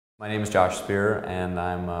My name is Josh Spear, and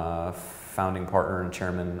I'm a founding partner and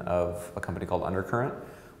chairman of a company called Undercurrent,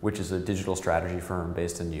 which is a digital strategy firm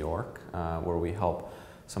based in New York, where we help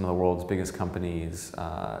some of the world's biggest companies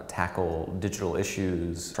tackle digital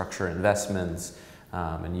issues, structure investments,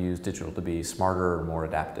 and use digital to be smarter and more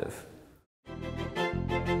adaptive.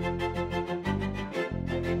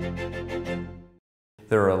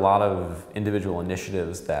 There are a lot of individual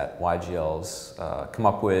initiatives that YGLs come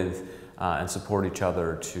up with and support each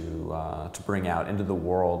other to bring out into the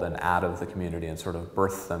world and out of the community and sort of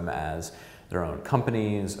birth them as their own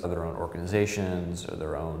companies, or their own organizations, or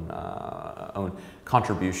their own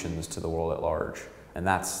contributions to the world at large. And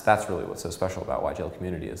that's really what's so special about YGL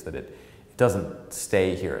Community, is that it doesn't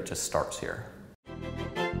stay here, it just starts here.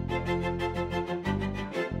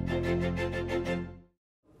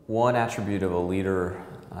 One attribute of a leader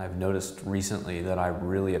I've noticed recently that I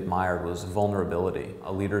really admired was vulnerability.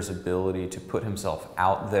 A leader's ability to put himself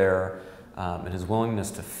out there and his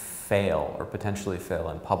willingness to fail or potentially fail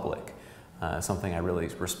in public. Something I really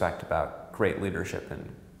respect about great leadership and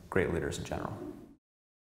great leaders in general.